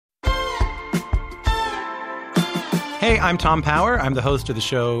Hey, I'm Tom Power. I'm the host of the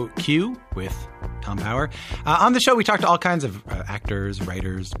show Q with Tom Power. On the show, we talk to all kinds of actors,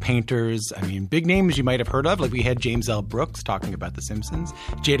 writers, painters. I mean, big names you might have heard of. Like we had James L. Brooks talking about The Simpsons,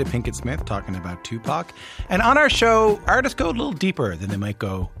 Jada Pinkett Smith talking about Tupac. And on our show, artists go a little deeper than they might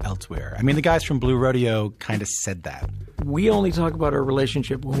go elsewhere. I mean, the guys from Blue Rodeo kind of said that. We only talk about our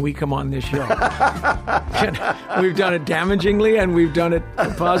relationship when we come on this show. We've done it damagingly and we've done it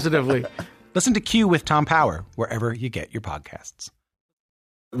positively. Listen to Q with Tom Power wherever you get your podcasts.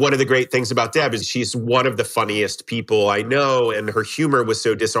 One of the great things about Deb is she's one of the funniest people I know, and her humor was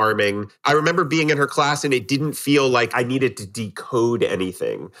so disarming. I remember being in her class, and it didn't feel like I needed to decode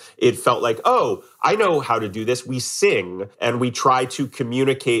anything. It felt like, oh, I know how to do this. We sing, and we try to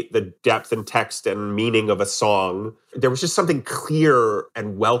communicate the depth and text and meaning of a song. There was just something clear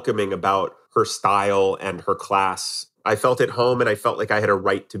and welcoming about her style and her class. I felt at home, and I felt like I had a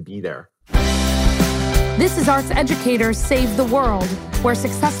right to be there. This is Arts Educators Save the World, where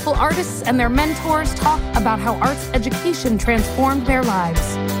successful artists and their mentors talk about how arts education transformed their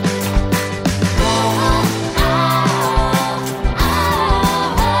lives.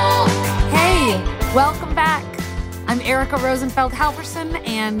 Hey, welcome back. I'm Erica Rosenfeld-Halverson,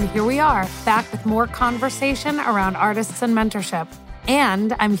 and here we are, back with more conversation around artists and mentorship.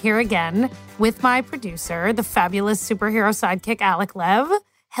 And I'm here again with my producer, the fabulous superhero sidekick, Alec Lev.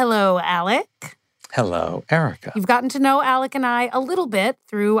 Hello, Alec. Hello, Erica. You've gotten to know Alec and I a little bit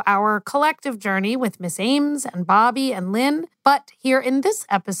through our collective journey with Miss Ames and Bobby and Lynn, but here in this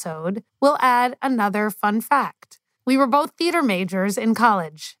episode, we'll add another fun fact. We were both theater majors in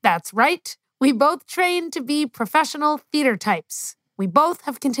college. That's right. We both trained to be professional theater types. We both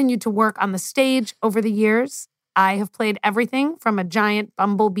have continued to work on the stage over the years. I have played everything from a giant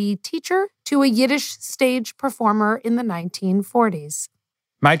bumblebee teacher to a Yiddish stage performer in the 1940s.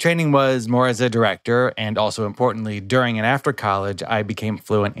 My training was more as a director, and also importantly, during and after college, I became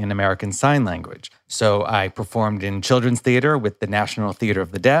fluent in American Sign Language. So I performed in children's theater with the National Theater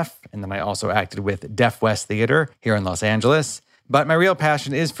of the Deaf, and then I also acted with Deaf West Theater here in Los Angeles. But my real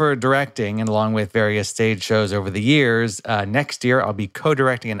passion is for directing, and along with various stage shows over the years, next year I'll be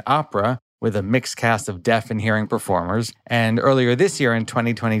co-directing an opera with a mixed cast of deaf and hearing performers. And earlier this year in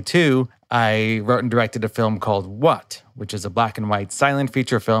 2022, I wrote and directed a film called What?, which is a black and white silent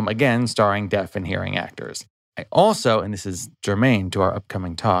feature film, again, starring deaf and hearing actors. I also, and this is germane to our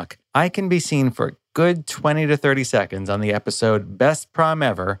upcoming talk, I can be seen for a good 20 to 30 seconds on the episode Best Prom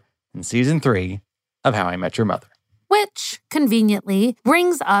Ever in Season 3 of How I Met Your Mother. Which, conveniently,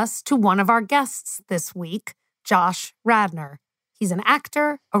 brings us to one of our guests this week, Josh Radnor. He's an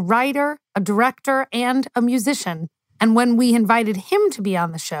actor, a writer, a director, and a musician. And when we invited him to be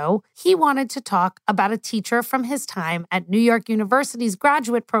on the show, he wanted to talk about a teacher from his time at New York University's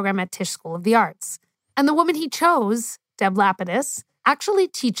graduate program at Tisch School of the Arts. And the woman he chose, Deb Lapidus, actually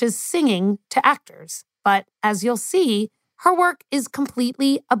teaches singing to actors. But as you'll see, her work is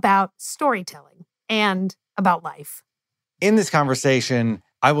completely about storytelling and about life. In this conversation,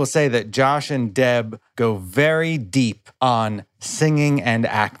 I will say that Josh and Deb go very deep on singing and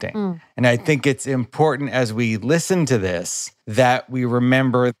acting. And I think it's important as we listen to this that we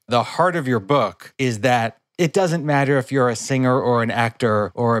remember the heart of your book is that it doesn't matter if you're a singer or an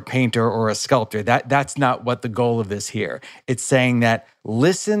actor or a painter or a sculptor. That's not what the goal of this here. It's saying that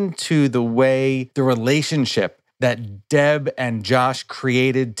listen to the way the relationship that Deb and Josh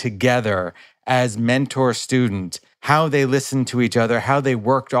created together as mentor-student, how they listened to each other, how they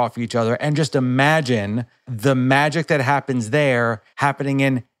worked off each other, and just imagine the magic that happens there happening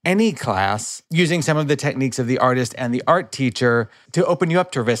in any class using some of the techniques of the artist and the art teacher to open you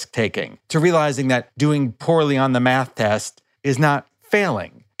up to risk-taking, to realizing that doing poorly on the math test is not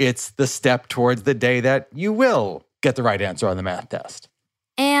failing. It's the step towards the day that you will get the right answer on the math test.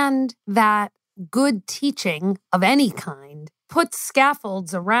 And that good teaching of any kind puts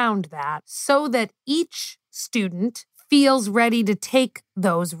scaffolds around that so that each student feels ready to take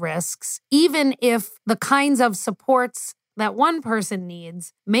those risks, even if the kinds of supports that one person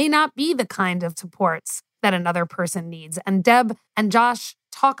needs may not be the kind of supports that another person needs. And Deb and Josh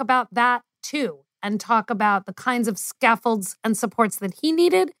talk about that too, and talk about the kinds of scaffolds and supports that he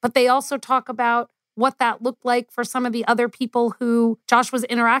needed, but they also talk about what that looked like for some of the other people who Josh was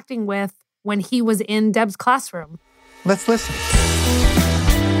interacting with when he was in Deb's classroom. Let's listen.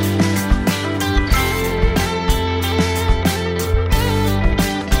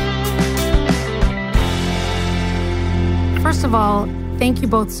 First of all, thank you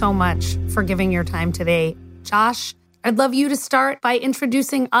both so much for giving your time today. Josh, I'd love you to start by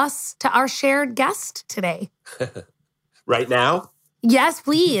introducing us to our shared guest today. Right now? Yes,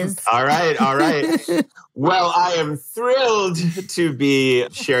 please. All right. Well, I am thrilled to be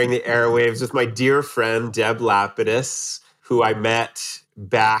sharing the airwaves with my dear friend, Deb Lapidus, who I met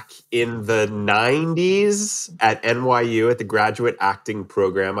back in the 90s at NYU at the graduate acting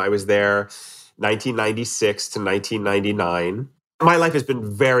program. I was there 1996 to 1999. My life has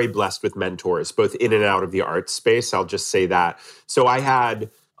been very blessed with mentors, both in and out of the art space. I'll just say that. So I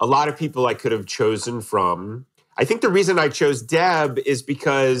had a lot of people I could have chosen from. I think the reason I chose Deb is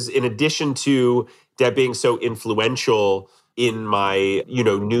because in addition to Deb being so influential in my,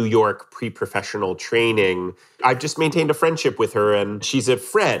 New York pre-professional training, I've just maintained a friendship with her, and she's a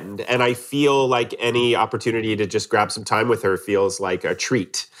friend. And I feel like any opportunity to just grab some time with her feels like a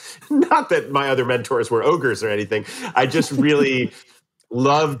treat. Not that my other mentors were ogres or anything. I just really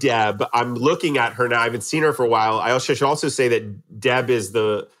love Deb. I'm looking at her now. I haven't seen her for a while. I should also say that Deb is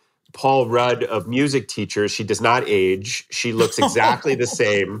the Paul Rudd of music teachers. She does not age. She looks exactly the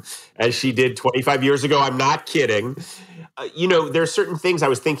same as she did 25 years ago. I'm not kidding. There are certain things I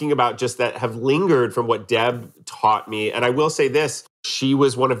was thinking about just that have lingered from what Deb taught me. And I will say this, she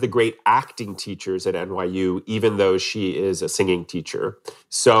was one of the great acting teachers at NYU, even though she is a singing teacher.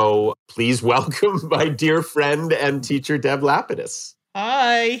 So please welcome my dear friend and teacher, Deb Lapidus.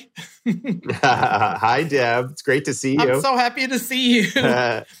 Hi. Hi, Deb. It's great to see you. I'm so happy to see you.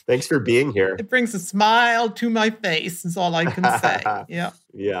 Thanks for being here. It brings a smile to my face, is all I can say. Yeah.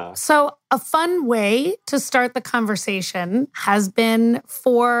 Yeah. So a fun way to start the conversation has been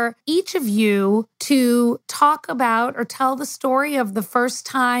for each of you to talk about or tell the story of the first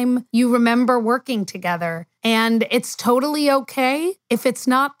time you remember working together. And it's totally okay if it's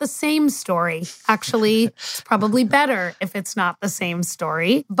not the same story. Actually, it's probably better if it's not the same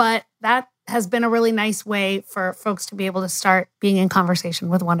story. But that has been a really nice way for folks to be able to start being in conversation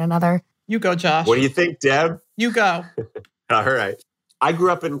with one another. You go, Josh. What do you think, Deb? You go. All right. I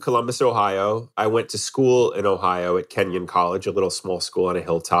grew up in Columbus, Ohio. I went to school in Ohio at Kenyon College, a little small school on a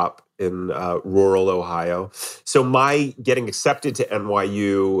hilltop in rural Ohio. So my getting accepted to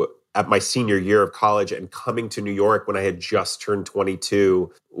NYU at my senior year of college and coming to New York when I had just turned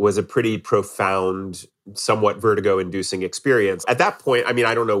 22 was a pretty profound, somewhat vertigo-inducing experience. At that point, I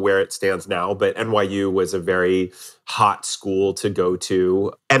don't know where it stands now, but NYU was a very hot school to go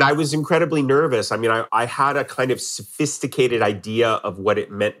to. And I was incredibly nervous. I had a kind of sophisticated idea of what it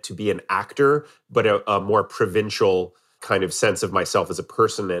meant to be an actor, but a more provincial kind of sense of myself as a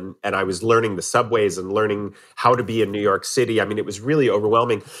person. And I was learning the subways and learning how to be in New York City. It was really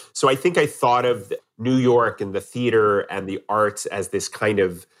overwhelming. So I think I thought of New York and the theater and the arts as this kind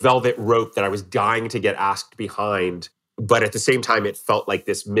of velvet rope that I was dying to get asked behind. But at the same time, it felt like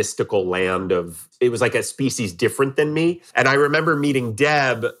this mystical land it was like a species different than me. And I remember meeting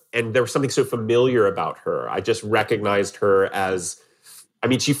Deb, and there was something so familiar about her. I just recognized her as,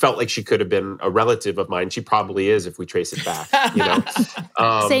 she felt like she could have been a relative of mine. She probably is if we trace it back,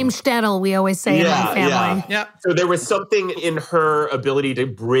 Same shtetl, we always say in my family. Yeah. So there was something in her ability to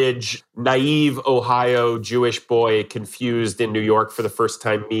bridge naive Ohio Jewish boy confused in New York for the first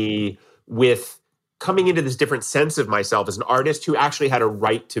time, me, with coming into this different sense of myself as an artist who actually had a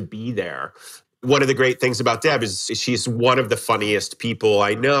right to be there. One of the great things about Deb is she's one of the funniest people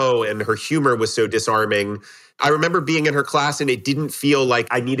I know, and her humor was so disarming. I remember being in her class and it didn't feel like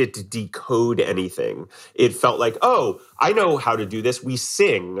I needed to decode anything. It felt like, oh, I know how to do this. We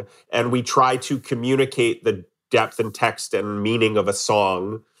sing and we try to communicate the depth and text and meaning of a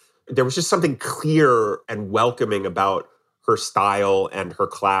song. There was just something clear and welcoming about her style and her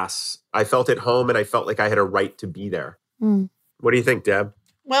class. I felt at home and I felt like I had a right to be there. What do you think, Deb?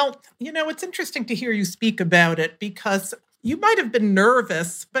 Well, it's interesting to hear you speak about it because you might have been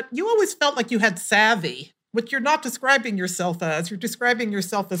nervous, but you always felt like you had savvy, which you're not describing yourself as. You're describing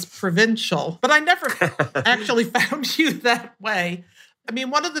yourself as provincial. But I never actually found you that way.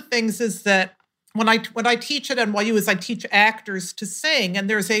 One of the things is that when I teach at NYU is I teach actors to sing, and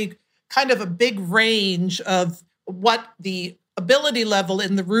there's a kind of a big range of what the ability level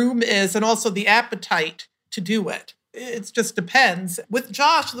in the room is and also the appetite to do it. It just depends. With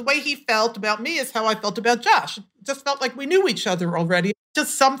Josh, the way he felt about me is how I felt about Josh. It just felt like we knew each other already.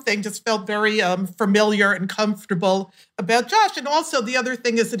 Just felt very familiar and comfortable about Josh. And also the other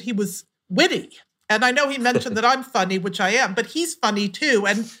thing is that he was witty. And I know he mentioned that I'm funny, which I am, but he's funny too.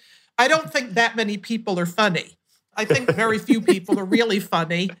 And I don't think that many people are funny. I think very few people are really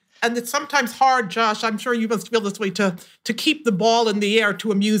funny. And it's sometimes hard, Josh, I'm sure you must feel this way, to keep the ball in the air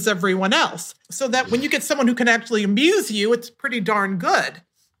to amuse everyone else. So that when you get someone who can actually amuse you, it's pretty darn good.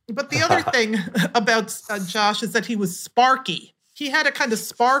 But the other thing about Josh is that he was sparky. He had a kind of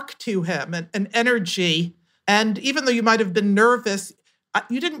spark to him, an energy And even though you might have been nervous,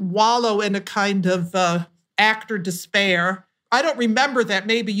 you didn't wallow in a kind of actor despair. I don't remember that.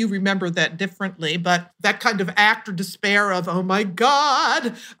 Maybe you remember that differently, but that kind of actor despair of, oh my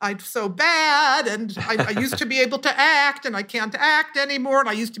God, I'm so bad. And I used to be able to act and I can't act anymore. And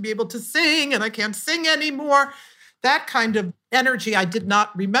I used to be able to sing and I can't sing anymore. That kind of energy I did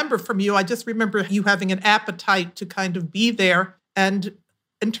not remember from you. I just remember you having an appetite to kind of be there. And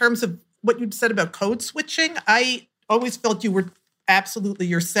in terms of what you'd said about code switching, I always felt you were absolutely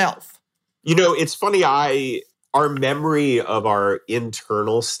yourself. You know, it's funny, our memory of our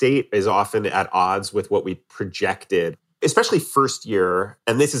internal state is often at odds with what we projected, especially first year.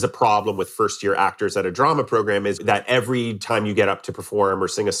 And this is a problem with first year actors at a drama program, is that every time you get up to perform or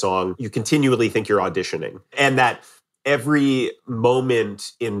sing a song, you continually think you're auditioning. And that every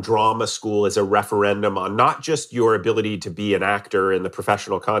moment in drama school is a referendum on not just your ability to be an actor in the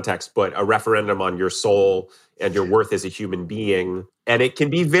professional context, but a referendum on your soul and your worth as a human being. And it can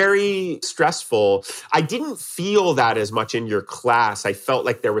be very stressful. I didn't feel that as much in your class. I felt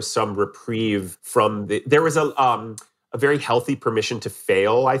like there was some reprieve from there was a very healthy permission to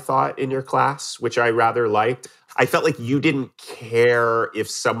fail, I thought, in your class, which I rather liked. I felt like you didn't care if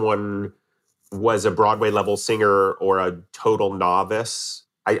someone was a Broadway level singer or a total novice.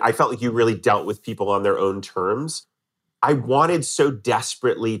 I felt like you really dealt with people on their own terms. I wanted so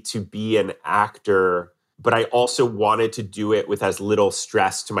desperately to be an actor, but I also wanted to do it with as little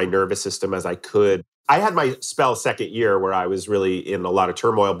stress to my nervous system as I could. I had my spell second year where I was really in a lot of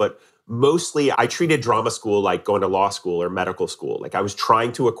turmoil, but mostly I treated drama school like going to law school or medical school. Like I was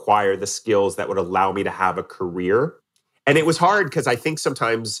trying to acquire the skills that would allow me to have a career. And it was hard because I think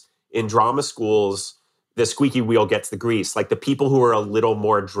sometimes in drama schools, the squeaky wheel gets the grease. Like the people who are a little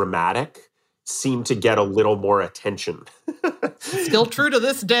more dramatic seem to get a little more attention. Still true to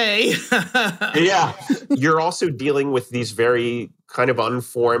this day. Yeah. You're also dealing with these very kind of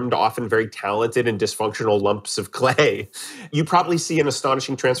unformed, often very talented and dysfunctional lumps of clay. You probably see an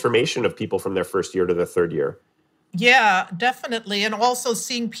astonishing transformation of people from their first year to their third year. Yeah, definitely. And also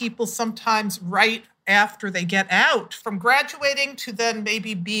seeing people sometimes right after they get out from graduating to then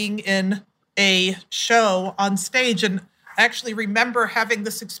maybe being in a show on stage. And I actually remember having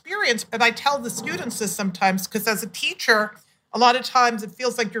this experience, and I tell the students this sometimes, because as a teacher, a lot of times it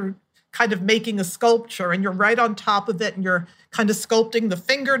feels like you're kind of making a sculpture and you're right on top of it and you're kind of sculpting the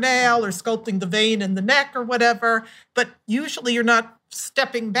fingernail or sculpting the vein in the neck or whatever. But usually you're not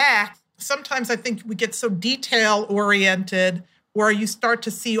stepping back. Sometimes I think we get so detail-oriented where you start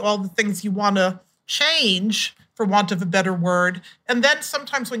to see all the things you want to change, for want of a better word. And then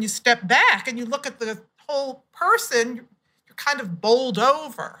sometimes when you step back and you look at the whole person, you're kind of bowled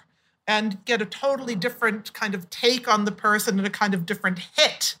over and get a totally different kind of take on the person and a kind of different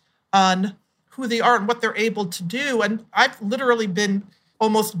hit on who they are and what they're able to do. And I've literally been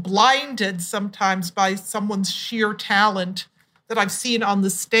almost blinded sometimes by someone's sheer talent that I've seen on the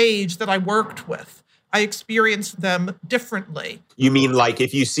stage that I worked with. I experienced them differently. You mean like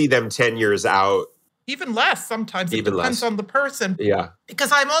if you see them 10 years out? Even less sometimes. It depends on the person. Yeah.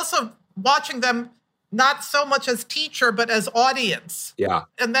 Because I'm also watching them not so much as teacher, but as audience. Yeah.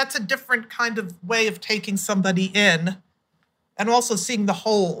 And that's a different kind of way of taking somebody in and also seeing the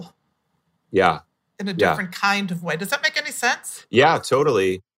whole. Yeah. In a different kind of way. Does that make any sense? Yeah,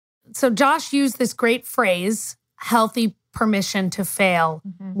 totally. So Josh used this great phrase, healthy permission to fail,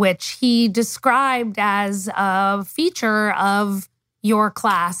 which he described as a feature of your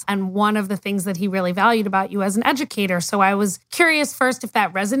class and one of the things that he really valued about you as an educator. So I was curious first if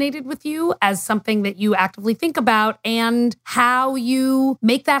that resonated with you as something that you actively think about and how you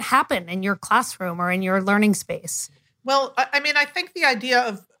make that happen in your classroom or in your learning space. Well, I mean, I think the idea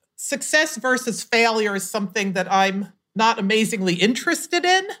of success versus failure is something that I'm not amazingly interested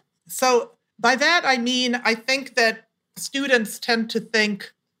in. So by that, I mean, I think that students tend to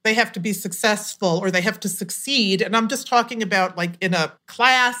think they have to be successful or they have to succeed. And I'm just talking about like in a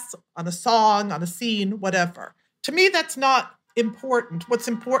class, on a song, on a scene, whatever. To me, that's not important. What's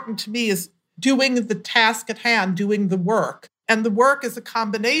important to me is doing the task at hand, doing the work. And the work is a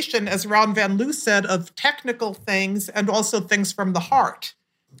combination, as Ron Van Loo said, of technical things and also things from the heart.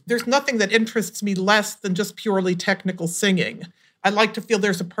 There's nothing that interests me less than just purely technical singing. I like to feel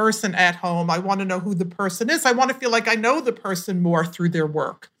there's a person at home. I want to know who the person is. I want to feel like I know the person more through their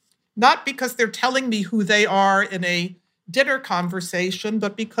work. Not because they're telling me who they are in a dinner conversation,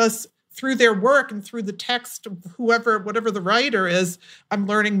 but because through their work and through the text of whatever the writer is, I'm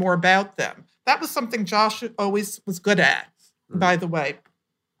learning more about them. That was something Josh always was good at, by the way.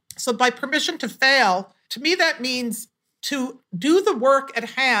 So by permission to fail, to me that means to do the work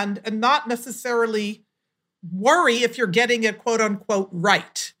at hand and not necessarily worry if you're getting it quote unquote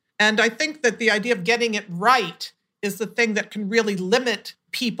right. And I think that the idea of getting it right is the thing that can really limit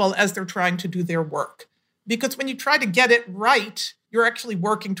people as they're trying to do their work. Because when you try to get it right, you're actually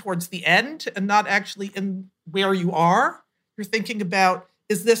working towards the end and not actually in where you are. You're thinking about,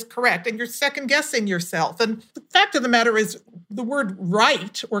 is this correct? And you're second guessing yourself. And the fact of the matter is the word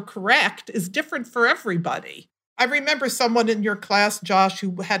right or correct is different for everybody. I remember someone in your class, Josh,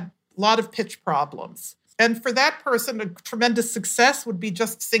 who had a lot of pitch problems. And for that person, a tremendous success would be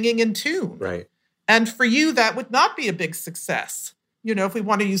just singing in tune. Right. And for you, that would not be a big success. You know, if we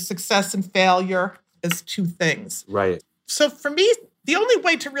want to use success and failure as two things. Right. So for me, the only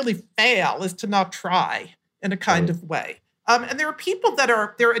way to really fail is to not try in a kind of way. And there are people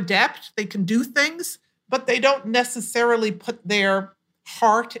that they're adept, they can do things, but they don't necessarily put their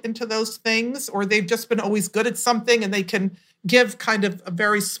heart into those things, or they've just been always good at something and they can give kind of a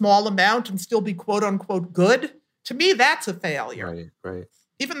very small amount and still be quote unquote good. To me, that's a failure. Right, right.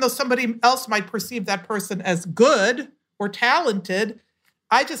 Even though somebody else might perceive that person as good or talented,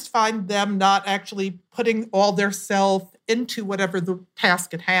 I just find them not actually putting all their self into whatever the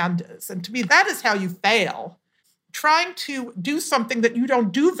task at hand is. And to me, that is how you fail. Trying to do something that you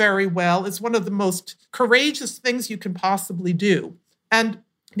don't do very well is one of the most courageous things you can possibly do. And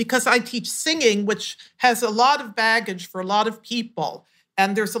because I teach singing, which has a lot of baggage for a lot of people,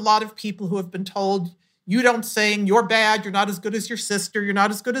 and there's a lot of people who have been told, you don't sing, you're bad, you're not as good as your sister, you're not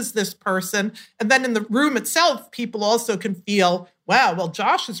as good as this person. And then in the room itself, people also can feel, wow, well,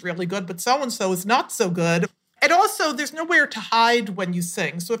 Josh is really good, but so-and-so is not so good. And also, there's nowhere to hide when you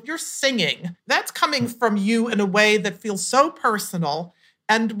sing. So if you're singing, that's coming from you in a way that feels so personal.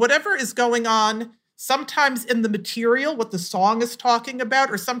 And whatever is going on, sometimes in the material, what the song is talking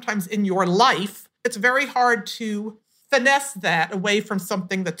about, or sometimes in your life, it's very hard to finesse that away from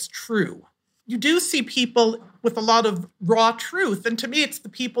something that's true. You do see people with a lot of raw truth. And to me, it's the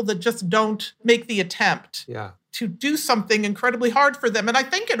people that just don't make the attempt to do something incredibly hard for them. And I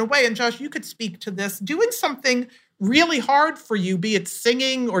think in a way, and Josh, you could speak to this, doing something really hard for you, be it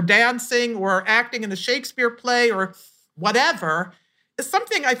singing or dancing or acting in a Shakespeare play or whatever, is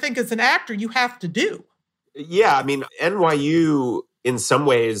something I think as an actor you have to do. Yeah, I mean, NYU in some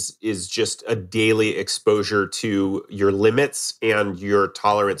ways is just a daily exposure to your limits and your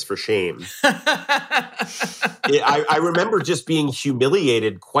tolerance for shame. I remember just being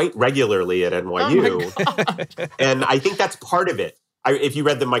humiliated quite regularly at NYU. Oh and I think that's part of it. If you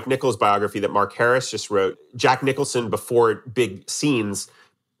read the Mike Nichols biography that Mark Harris just wrote, Jack Nicholson, before big scenes,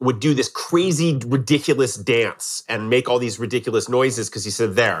 would do this crazy, ridiculous dance and make all these ridiculous noises because he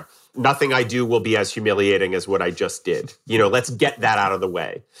said, there, nothing I do will be as humiliating as what I just did. You know, let's get that out of the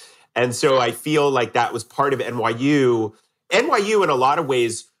way. And so I feel like that was part of NYU. NYU, in a lot of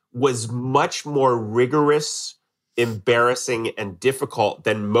ways, was much more rigorous, embarrassing, and difficult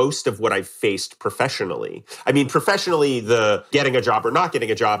than most of what I've faced professionally. I mean, professionally, the getting a job or not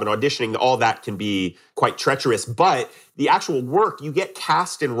getting a job and auditioning, all that can be quite treacherous. But the actual work, you get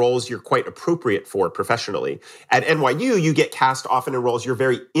cast in roles you're quite appropriate for professionally. At NYU, you get cast often in roles you're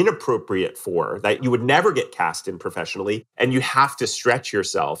very inappropriate for, that you would never get cast in professionally, and you have to stretch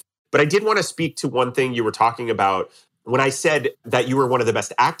yourself. But I did want to speak to one thing you were talking about. When I said that you were one of the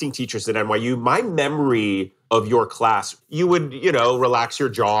best acting teachers at NYU, my memory of your class, you would, relax your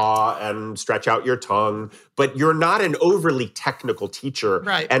jaw and stretch out your tongue, but you're not an overly technical teacher.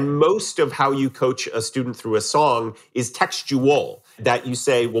 Right. And most of how you coach a student through a song is textual, that you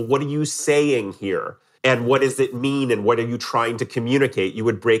say, well, what are you saying here? And what does it mean? And what are you trying to communicate? You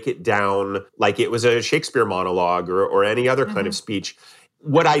would break it down like it was a Shakespeare monologue or any other kind of speech.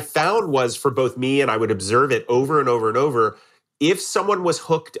 What I found was, for both me, and I would observe it over and over and over, if someone was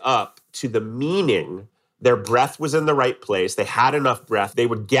hooked up to the meaning, their breath was in the right place, they had enough breath, they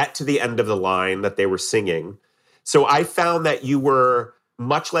would get to the end of the line that they were singing. So I found that you were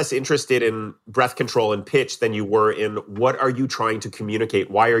much less interested in breath control and pitch than you were in what are you trying to communicate?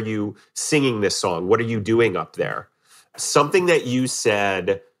 Why are you singing this song? What are you doing up there? Something that you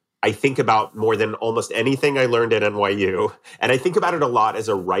said I think about more than almost anything I learned at NYU. And I think about it a lot as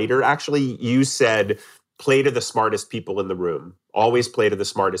a writer. Actually, you said, play to the smartest people in the room. Always play to the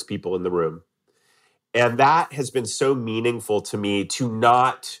smartest people in the room. And that has been so meaningful to me, to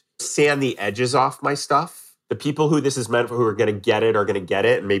not sand the edges off my stuff. The people who this is meant for, who are going to get it, are going to get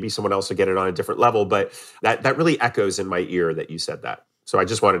it. And maybe someone else will get it on a different level. But that really echoes in my ear that you said that. So I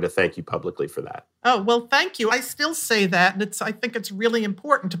just wanted to thank you publicly for that. Oh, well, thank you. I still say that. And I think it's really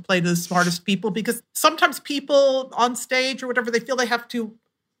important to play to the smartest people, because sometimes people on stage or whatever, they feel they have to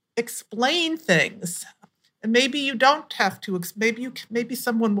explain things. And maybe you don't have to. Maybe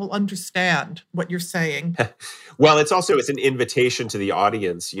someone will understand what you're saying. Well, it's an invitation to the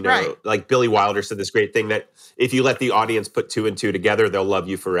audience. Right. Like Billy Wilder said this great thing that if you let the audience put two and two together, they'll love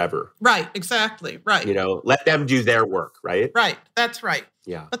you forever. Right. Exactly. Right. Let them do their work. Right. Right. That's right.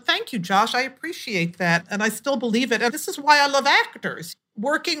 Yeah. But thank you, Josh. I appreciate that. And I still believe it. And this is why I love actors.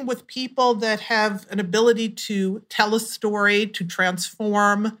 Working with people that have an ability to tell a story, to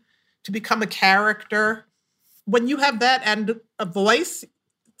transform, to become a character. When you have that and a voice,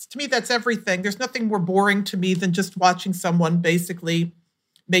 to me, that's everything. There's nothing more boring to me than just watching someone basically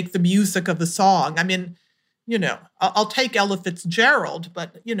make the music of a song. I mean, I'll take Ella Fitzgerald,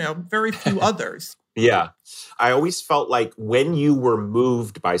 but, very few others. Yeah. I always felt like when you were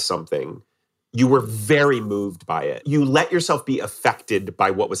moved by something, you were very moved by it. You let yourself be affected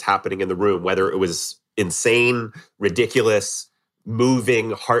by what was happening in the room, whether it was insane, ridiculous,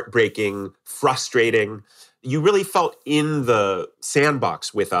 moving, heartbreaking, frustrating. You really felt in the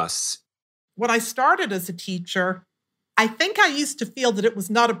sandbox with us. When I started as a teacher, I think I used to feel that it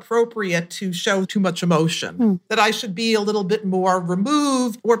was not appropriate to show too much emotion, that I should be a little bit more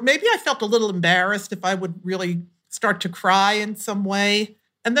removed, or maybe I felt a little embarrassed if I would really start to cry in some way.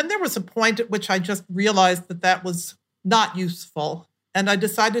 And then there was a point at which I just realized that that was not useful. And I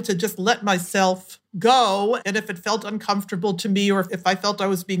decided to just let myself go. And if it felt uncomfortable to me, or if I felt I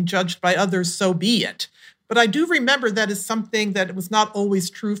was being judged by others, so be it. But I do remember that is something that was not always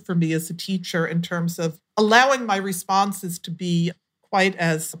true for me as a teacher in terms of allowing my responses to be quite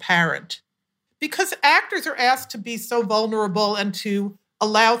as apparent. Because actors are asked to be so vulnerable and to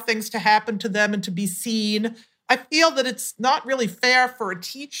allow things to happen to them and to be seen, I feel that it's not really fair for a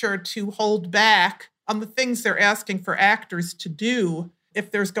teacher to hold back on the things they're asking for actors to do if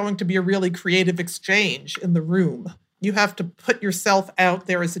there's going to be a really creative exchange in the room. You have to put yourself out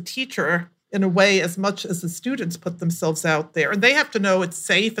there as a teacher in a way as much as the students put themselves out there. And they have to know it's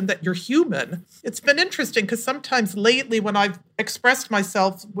safe and that you're human. It's been interesting because sometimes lately when I've expressed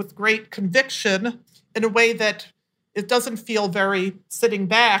myself with great conviction in a way that it doesn't feel very sitting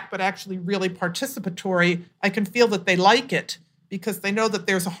back, but actually really participatory, I can feel that they like it because they know that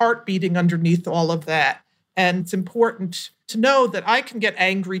there's a heart beating underneath all of that. And it's important to know that I can get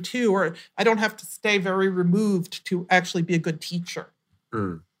angry too, or I don't have to stay very removed to actually be a good teacher.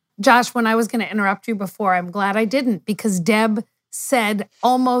 Josh, when I was going to interrupt you before, I'm glad I didn't, because Deb said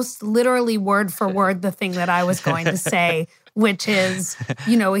almost literally word for word the thing that I was going to say, which is,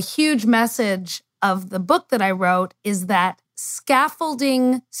 a huge message of the book that I wrote is that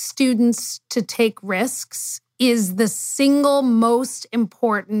scaffolding students to take risks is the single most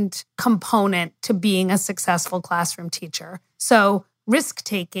important component to being a successful classroom teacher. So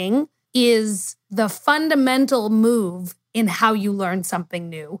risk-taking is the fundamental move in how you learn something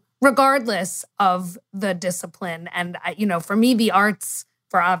new, regardless of the discipline. And, for me, the arts,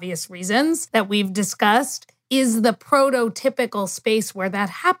 for obvious reasons that we've discussed, is the prototypical space where that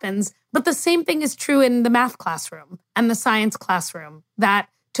happens. But the same thing is true in the math classroom and the science classroom, that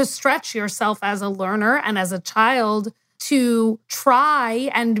to stretch yourself as a learner and as a child, to try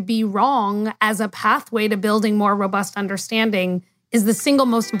and be wrong as a pathway to building more robust understanding is the single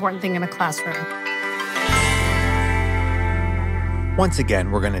most important thing in a classroom. Once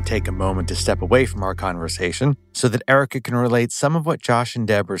again, we're going to take a moment to step away from our conversation so that Erica can relate some of what Josh and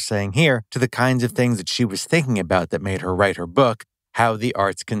Deb are saying here to the kinds of things that she was thinking about that made her write her book, How the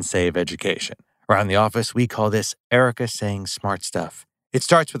Arts Can Save Education. Around the office, we call this Erica saying smart stuff. It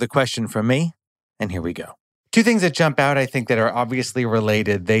starts with a question from me, and here we go. Two things that jump out, I think, that are obviously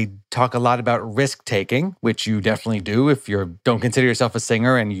related. They talk a lot about risk-taking, which you definitely do if you don't consider yourself a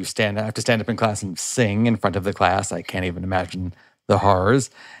singer and you have to stand up in class and sing in front of the class. I can't even imagine the horrors.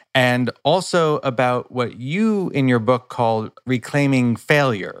 And also about what you in your book called reclaiming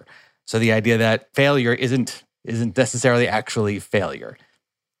failure. So the idea that failure isn't necessarily actually failure.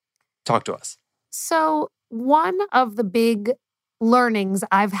 Talk to us. So one of the big learnings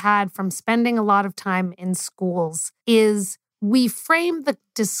I've had from spending a lot of time in schools is we frame the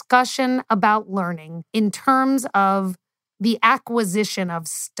discussion about learning in terms of the acquisition of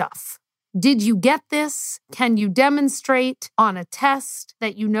stuff. Did you get this? Can you demonstrate on a test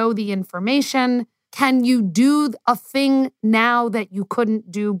that you know the information? Can you do a thing now that you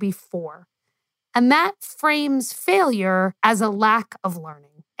couldn't do before? And that frames failure as a lack of learning.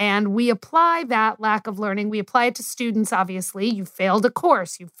 And we apply that lack of learning, we apply it to students, obviously. You failed a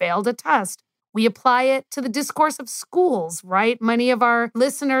course, you failed a test. We apply it to the discourse of schools, right? Many of our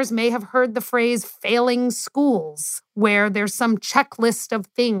listeners may have heard the phrase failing schools, where there's some checklist of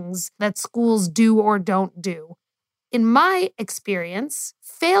things that schools do or don't do. in my experience,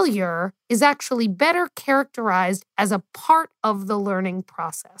 failure is actually better characterized as a part of the learning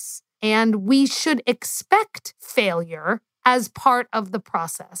process. And we should expect failure as part of the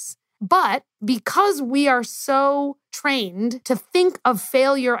process. But because we are so trained to think of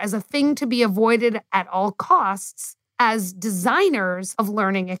failure as a thing to be avoided at all costs, as designers of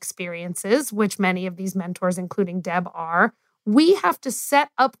learning experiences, which many of these mentors, including Deb, are, we have to set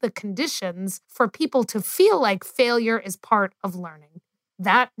up the conditions for people to feel like failure is part of learning.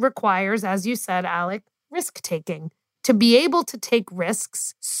 That requires, as you said, Alec, risk-taking. To be able to take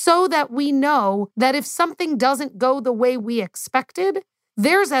risks so that we know that if something doesn't go the way we expected,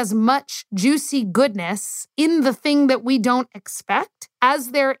 there's as much juicy goodness in the thing that we don't expect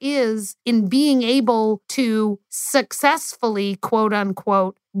as there is in being able to successfully, quote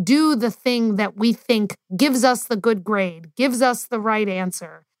unquote, do the thing that we think gives us the good grade, gives us the right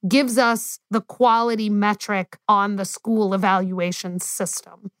answer, gives us the quality metric on the school evaluation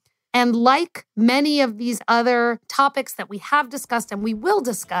system. And like many of these other topics that we have discussed and we will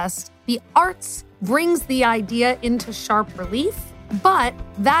discuss, the arts brings the idea into sharp relief, but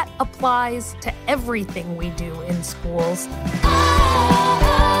that applies to everything we do in schools.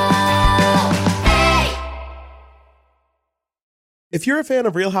 If you're a fan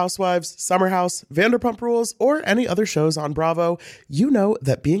of Real Housewives, Summer House, Vanderpump Rules, or any other shows on Bravo, you know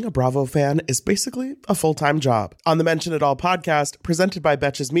that being a Bravo fan is basically a full-time job. On the Mention It All podcast, presented by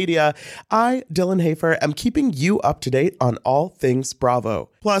Betches Media, I, Dylan Hafer, am keeping you up to date on all things Bravo.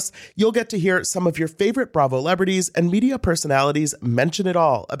 Plus, you'll get to hear some of your favorite Bravo celebrities and media personalities mention it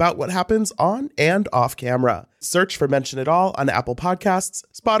all about what happens on and off camera. Search for Mention It All on Apple Podcasts,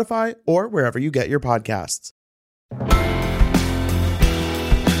 Spotify, or wherever you get your podcasts.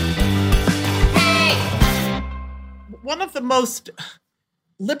 One of the most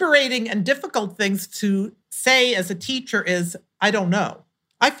liberating and difficult things to say as a teacher is, I don't know.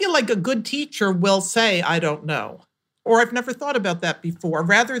 I feel like a good teacher will say, I don't know, or I've never thought about that before,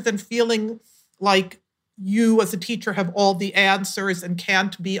 rather than feeling like you as a teacher have all the answers and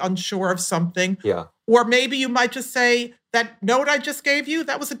can't be unsure of something. Yeah. Or maybe you might just say, that note I just gave you,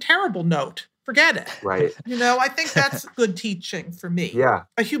 that was a terrible note. Forget it. Right. I think that's good teaching for me. Yeah.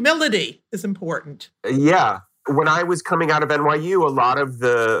 A humility is important. Yeah. When I was coming out of NYU, a lot of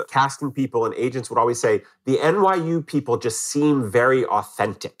the casting people and agents would always say, the NYU people just seem very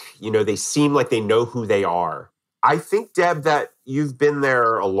authentic. They seem like they know who they are. I think, Deb, that you've been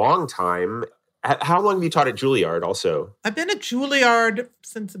there a long time. How long have you taught at Juilliard also? I've been at Juilliard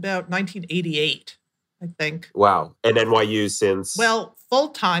since about 1988, I think. Wow. And NYU since? Well,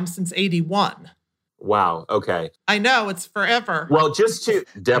 full-time since 81. Wow. Okay. I know, it's forever. Well,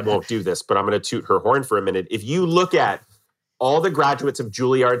 Deb won't do this, but I'm going to toot her horn for a minute. If you look at all the graduates of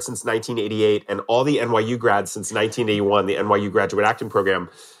Juilliard since 1988 and all the NYU grads since 1981, the NYU Graduate Acting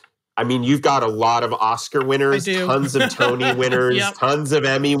Program, I mean, you've got a lot of Oscar winners, tons of Tony winners, Yep. Tons of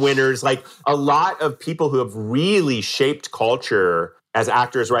Emmy winners, like a lot of people who have really shaped culture as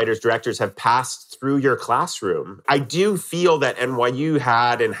actors, writers, directors have passed through your classroom. I do feel that NYU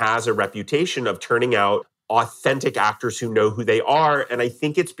had and has a reputation of turning out authentic actors who know who they are. And I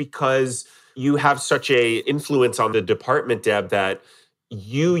think it's because you have such a influence on the department, Deb, that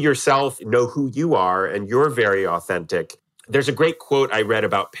you yourself know who you are and you're very authentic. There's a great quote I read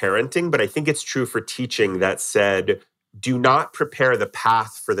about parenting, but I think it's true for teaching that said, do not prepare the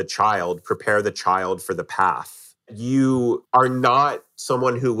path for the child, prepare the child for the path. You are not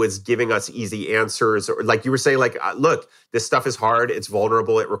someone who was giving us easy answers, or like you were saying, like, look, this stuff is hard, it's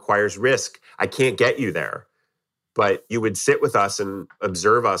vulnerable, it requires risk. I can't get you there. But you would sit with us and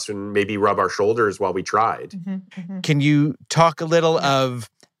observe us and maybe rub our shoulders while we tried. Mm-hmm, mm-hmm. Can you talk a little of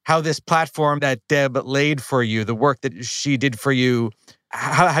how this platform that Deb laid for you, the work that she did for you,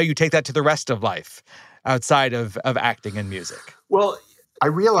 how you take that to the rest of life outside of acting and music? Well, I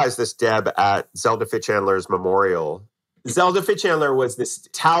realized this, Deb, at Zelda Fitchandler's memorial. Zelda Fitchandler was this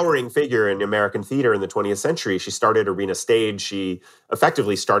towering figure in American theater in the 20th century. She started Arena Stage. She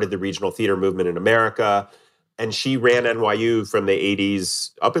effectively started the regional theater movement in America. And she ran NYU from the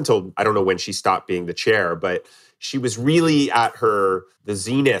 80s up until, I don't know when she stopped being the chair, but she was really at the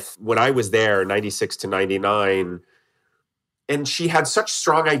zenith when I was there, 96 to 99. And she had such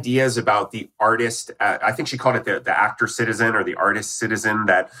strong ideas about the artist. I think she called it the actor citizen or the artist citizen,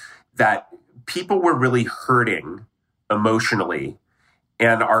 that people were really hurting emotionally.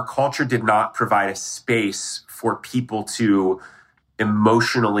 And our culture did not provide a space for people to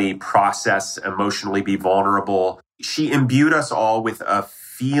emotionally process, emotionally be vulnerable. She imbued us all with a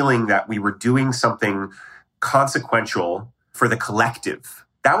feeling that we were doing something consequential for the collective.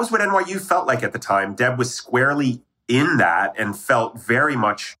 That was what NYU felt like at the time. Deb was squarely in that and felt very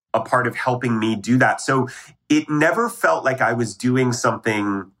much a part of helping me do that. So it never felt like I was doing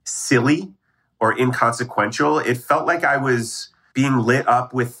something silly or inconsequential. It felt like I was being lit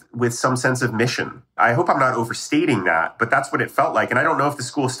up with some sense of mission. I hope I'm not overstating that, but that's what it felt like. And I don't know if the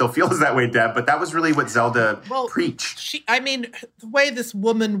school still feels that way, Deb, but that was really what Zelda preached. The way this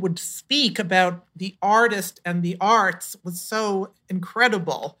woman would speak about the artist and the arts was so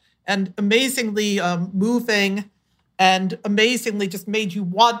incredible and amazingly moving, and amazingly just made you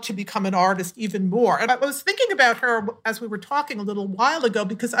want to become an artist even more. And I was thinking about her as we were talking a little while ago,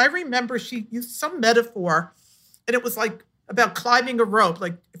 because I remember she used some metaphor, and it was like about climbing a rope.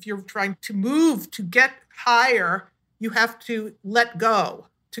 Like if you're trying to move to get higher, you have to let go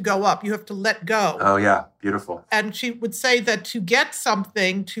to go up. You have to let go. Oh, yeah. Beautiful. And she would say that to get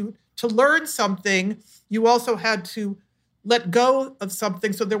something, to learn something, you also had to let go of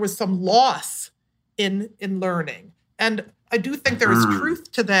something. So there was some loss in learning. And I do think there is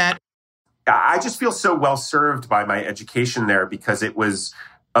truth to that. I just feel so well served by my education there, because it was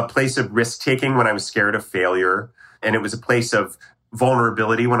a place of risk-taking when I was scared of failure. And it was a place of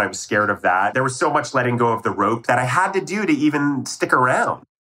vulnerability when I was scared of that. There was so much letting go of the rope that I had to do to even stick around.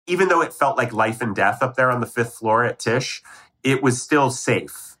 Even though it felt like life and death up there on the 5th floor at Tisch, it was still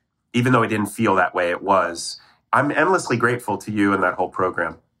safe. Even though it didn't feel that way, it was. I'm endlessly grateful to you and that whole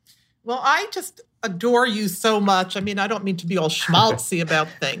program. Well, I just adore you so much. I mean, I don't mean to be all schmaltzy about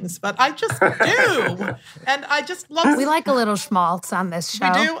things, but I just do. And I just love... We like a little schmaltz on this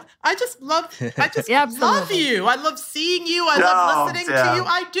show. We do. I just love you. I love seeing you. I love listening to you.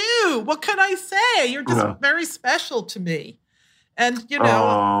 I do. What can I say? You're just very special to me. And,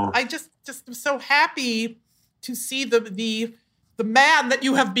 I just am so happy to see the man that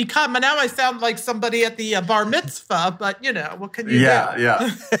you have become. And now I sound like somebody at the bar mitzvah, but, what can you do? Yeah.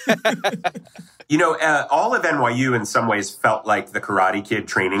 All of NYU in some ways felt like the Karate Kid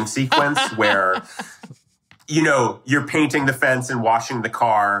training sequence where, you're painting the fence and washing the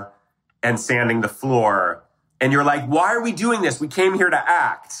car and sanding the floor. And you're like, why are we doing this? We came here to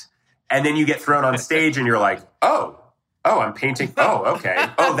act. And then you get thrown on stage and you're like, oh, I'm painting. Oh, okay.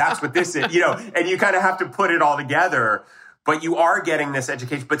 Oh, that's what this is, and you kind of have to put it all together. But you are getting this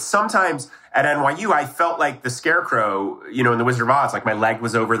education. But sometimes at NYU, I felt like the Scarecrow, in The Wizard of Oz, like my leg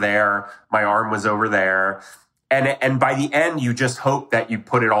was over there, my arm was over there. And by the end, you just hope that you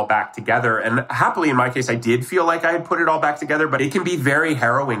put it all back together. And happily, in my case, I did feel like I had put it all back together. But it can be very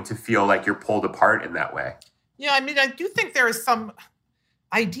harrowing to feel like you're pulled apart in that way. Yeah, I do think there is some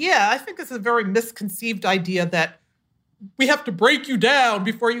idea. I think this is a very misconceived idea that we have to break you down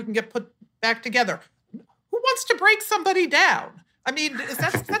before you can get put back together. Who wants to break somebody down? I mean,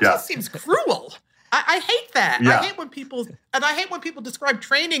 that just seems cruel. I hate that. Yeah. I hate when people describe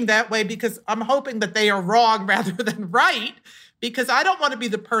training that way, because I'm hoping that they are wrong rather than right, because I don't want to be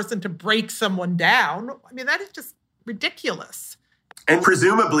the person to break someone down. I mean, that is just ridiculous. And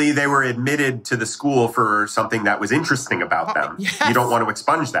presumably they were admitted to the school for something that was interesting about them. Yes. You don't want to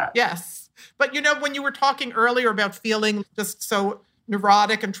expunge that. Yes. But, when you were talking earlier about feeling just so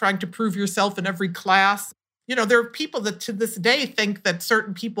neurotic and trying to prove yourself in every class, there are people that to this day think that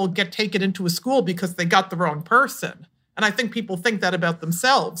certain people get taken into a school because they got the wrong person. And I think people think that about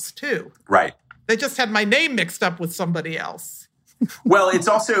themselves, too. Right. They just had my name mixed up with somebody else. Well, it's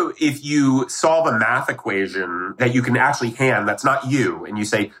also if you solve a math equation that you can actually hand, that's not you, and you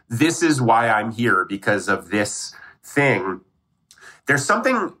say, this is why I'm here because of this thing. There's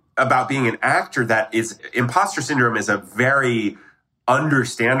something about being an actor that is, imposter syndrome is a very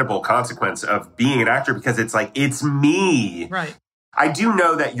understandable consequence of being an actor, because it's like, it's me. Right. I do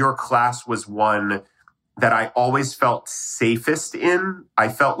know that your class was one that I always felt safest in. I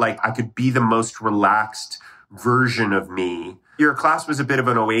felt like I could be the most relaxed version of me. Your class was a bit of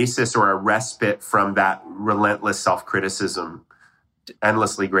an oasis or a respite from that relentless self-criticism.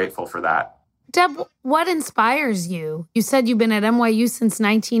 Endlessly grateful for that. Deb, what inspires you? You said you've been at NYU since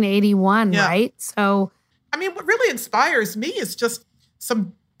 1981, right? So, what really inspires me is just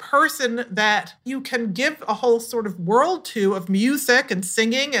some person that you can give a whole sort of world to of music and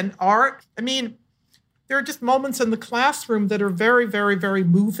singing and art. There are just moments in the classroom that are very, very, very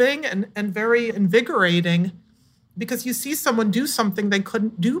moving and very invigorating, because you see someone do something they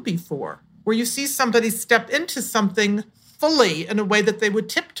couldn't do before, where you see somebody step into something fully in a way that they would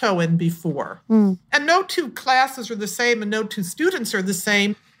tiptoe in before. And no two classes are the same and no two students are the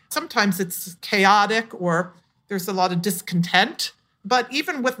same. Sometimes it's chaotic or there's a lot of discontent. But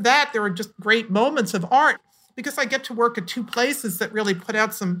even with that, there are just great moments of art, because I get to work at two places that really put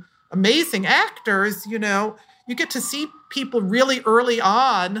out some amazing actors. You get to see people really early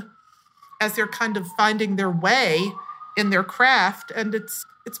on as they're kind of finding their way in their craft. And it's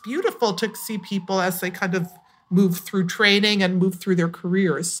beautiful to see people as they kind of move through training and move through their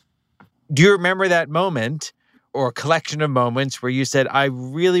careers. Do you remember that moment or a collection of moments where you said, I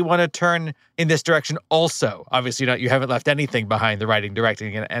really want to turn in this direction also? Obviously, you haven't left anything behind, the writing,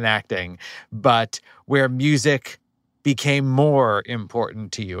 directing, and acting, but where music became more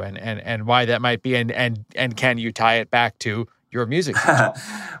important to you and why that might be, and can you tie it back to your music?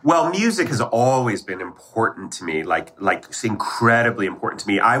 Well, music has always been important to me, like it's incredibly important to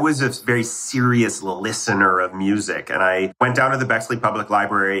me. I was a very serious listener of music, and I went down to the Bexley Public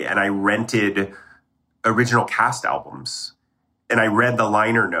Library and I rented original cast albums, and I read the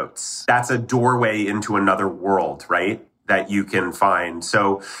liner notes. That's a doorway into another world, right? That you can find.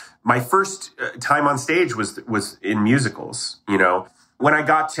 So my first time on stage was in musicals, When I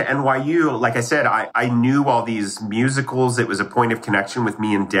got to NYU, like I said, I knew all these musicals. It was a point of connection with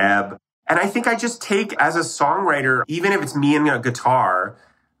me and Deb. And I think I just take, as a songwriter, even if it's me and a guitar,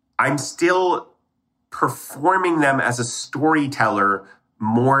 I'm still performing them as a storyteller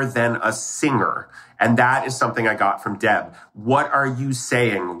more than a singer. And that is something I got from Deb. What are you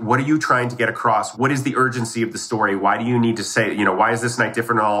saying? What are you trying to get across? What is the urgency of the story? Why do you need to say, why is this night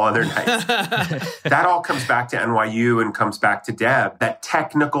different than all other nights? That all comes back to NYU and comes back to Deb. That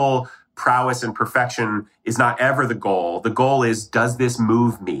technical prowess and perfection is not ever the goal. The goal is, does this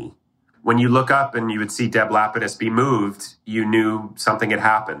move me? When you look up and you would see Deb Lapidus be moved, you knew something had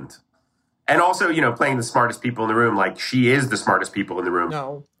happened. And also, playing the smartest people in the room, like she is the smartest people in the room.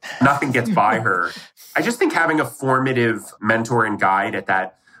 No. Nothing gets by her. I just think having a formative mentor and guide at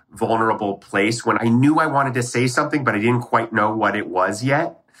that vulnerable place when I knew I wanted to say something, but I didn't quite know what it was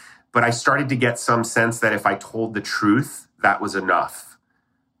yet. But I started to get some sense that if I told the truth, that was enough.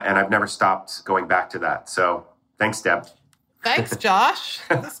 And I've never stopped going back to that. So thanks, Deb. Thanks, Josh.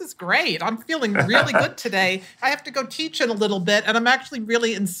 This is great. I'm feeling really good today. I have to go teach in a little bit, and I'm actually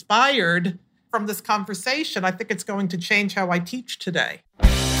really inspired from this conversation. I think it's going to change how I teach today.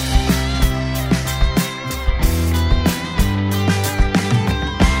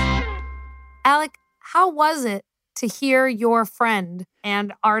 Alec, how was it to hear your friend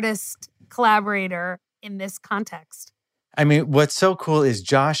and artist collaborator in this context? I mean, what's so cool is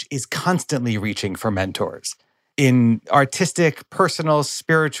Josh is constantly reaching for mentors in artistic, personal,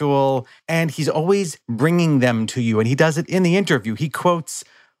 spiritual, and he's always bringing them to you. And he does it in the interview. He quotes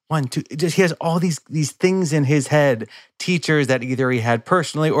he has all these things in his head, teachers that either he had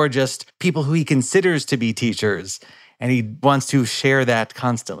personally or just people who he considers to be teachers. And he wants to share that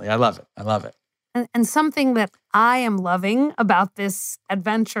constantly. I love it. And something that I am loving about this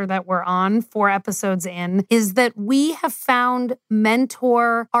adventure that we're on 4 episodes in is that we have found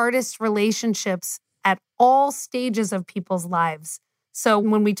mentor-artist relationships at all stages of people's lives. So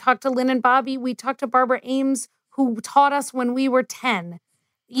when we talked to Lynn and Bobby, we talked to Barbara Ames, who taught us when we were 10,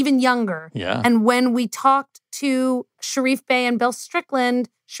 even younger. Yeah. And when we talked to Sharif Bey and Bill Strickland,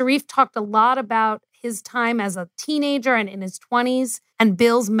 Sharif talked a lot about his time as a teenager and in his 20s, and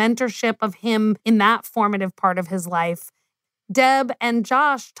Bill's mentorship of him in that formative part of his life. Deb and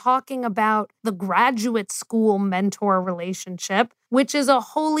Josh talking about the graduate school mentor relationship, which is a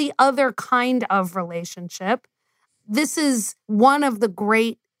wholly other kind of relationship. This is one of the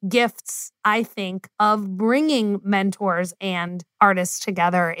great gifts, I think, of bringing mentors and artists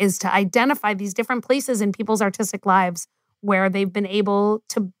together, is to identify these different places in people's artistic lives where they've been able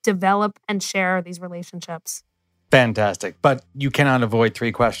to develop and share these relationships. Fantastic. But you cannot avoid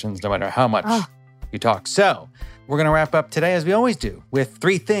 3 questions no matter how much you talk. So we're going to wrap up today, as we always do, with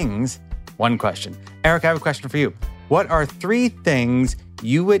 3 things, 1 question. Eric, I have a question for you. What are 3 things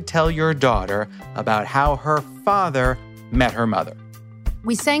you would tell your daughter about how her father met her mother?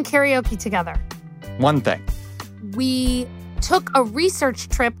 We sang karaoke together. 1 thing. We took a research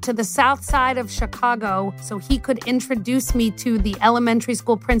trip to the south side of Chicago so he could introduce me to the elementary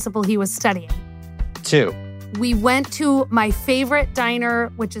school principal he was studying. 2. We went to my favorite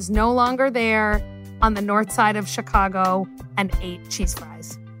diner, which is no longer there, on the north side of Chicago, and ate cheese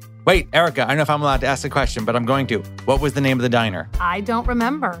fries. Wait, Erica, I don't know if I'm allowed to ask a question, but I'm going to. What was the name of the diner? I don't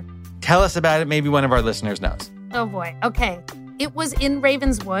remember. Tell us about it. Maybe one of our listeners knows. Oh boy. Okay. It was in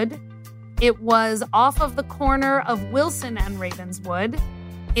Ravenswood. It was off of the corner of Wilson and Ravenswood.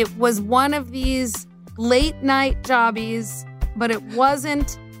 It was one of these late night jobbies, but it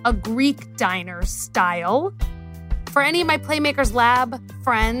wasn't a Greek diner style. For any of my Playmakers Lab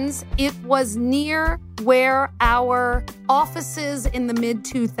friends, it was near where our offices in the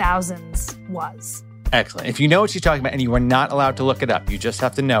mid-2000s was. Excellent. If you know what she's talking about and you are not allowed to look it up, you just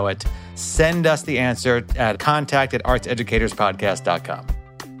have to know it, send us the answer at contact@artseducatorspodcast.com.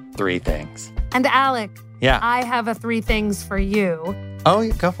 3 things. And Alec, Yeah. I have a 3 things for you. Oh,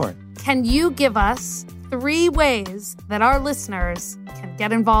 yeah, go for it. Can you give us 3 ways that our listeners can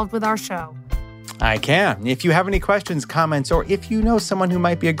get involved with our show? I can. If you have any questions, comments, or if you know someone who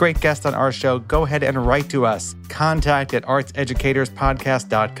might be a great guest on our show, go ahead and write to us.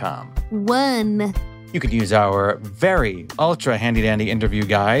 contact@artseducatorspodcast.com. 1. You could use our very ultra handy-dandy interview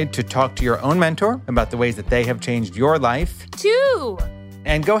guide to talk to your own mentor about the ways that they have changed your life. 2.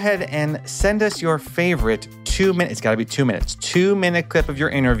 And go ahead and send us your favorite 2-minute, it's got to be 2 minutes, 2-minute clip of your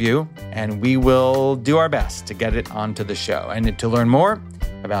interview, and we will do our best to get it onto the show. And to learn more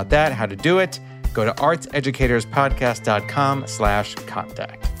about that, how to do it, go to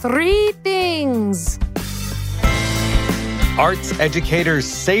artseducatorspodcast.com/contact. 3 things. Arts Educators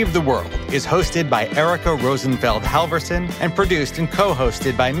Save the World is hosted by Erica Rosenfeld Halverson and produced and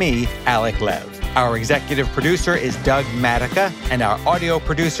co-hosted by me, Alec Lev. Our executive producer is Doug Matica, and our audio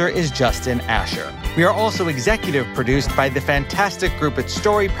producer is Justin Asher. We are also executive produced by the fantastic group at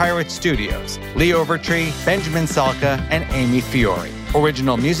Story Pirate Studios, Lee Overtree, Benjamin Salka, and Amy Fiore.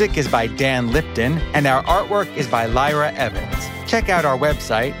 Original music is by Dan Lipton, and our artwork is by Lyra Evans. Check out our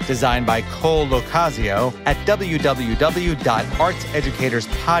website, designed by Cole Locasio, at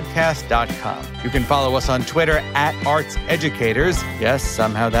www.artseducatorspodcast.com. You can follow us on Twitter @ArtsEducators. Yes,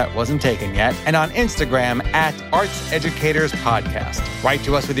 somehow that wasn't taken yet. And on Instagram @ArtsEducatorspodcast. Write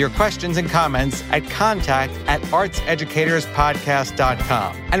to us with your questions and comments at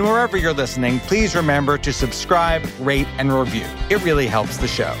contact@artseducatorspodcast.com. And wherever you're listening, please remember to subscribe, rate, and review. It really helps the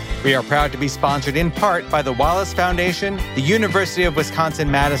show. We are proud to be sponsored in part by the Wallace Foundation, the University of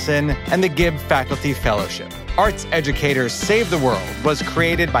Wisconsin-Madison, and the Gibb Faculty Fellowship. Arts Educators Save the World was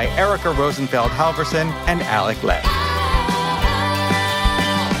created by Erica Rosenfeld Halverson and Alec Lev.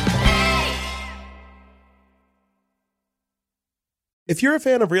 If you're a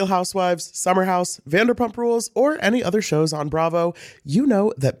fan of Real Housewives, Summer House, Vanderpump Rules, or any other shows on Bravo, you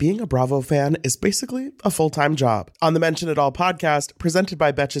know that being a Bravo fan is basically a full-time job. On the Mention It All podcast, presented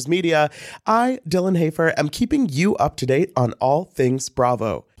by Betches Media, I, Dylan Hafer, am keeping you up to date on all things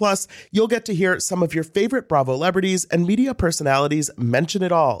Bravo. Plus, you'll get to hear some of your favorite Bravo celebrities and media personalities mention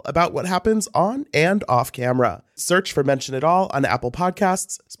it all about what happens on and off camera. Search for Mention It All on Apple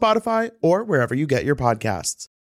Podcasts, Spotify, or wherever you get your podcasts.